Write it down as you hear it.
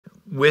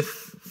with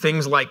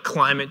things like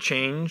climate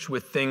change,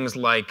 with things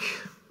like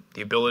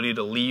the ability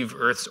to leave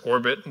Earth's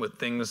orbit, with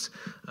things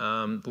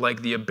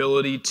like the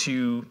ability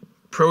to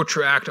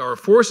protract our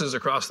forces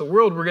across the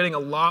world, we're getting a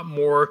lot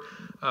more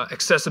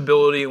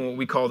accessibility in what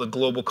we call the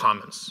global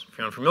commons. If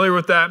you're unfamiliar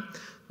with that,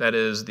 that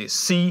is the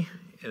sea,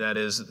 that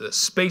is the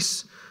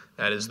space,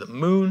 that is the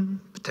moon,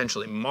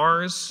 potentially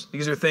Mars.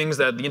 These are things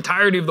that the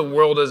entirety of the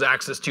world has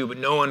access to, but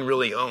no one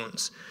really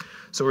owns.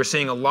 So we're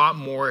seeing a lot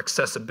more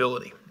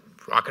accessibility.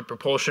 Rocket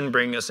propulsion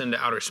bringing us into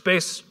outer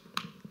space.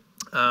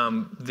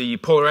 The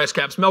polar ice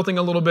cap's melting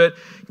a little bit,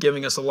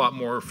 giving us a lot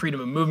more freedom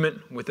of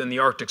movement within the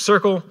Arctic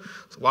Circle.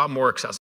 It's a lot more accessible.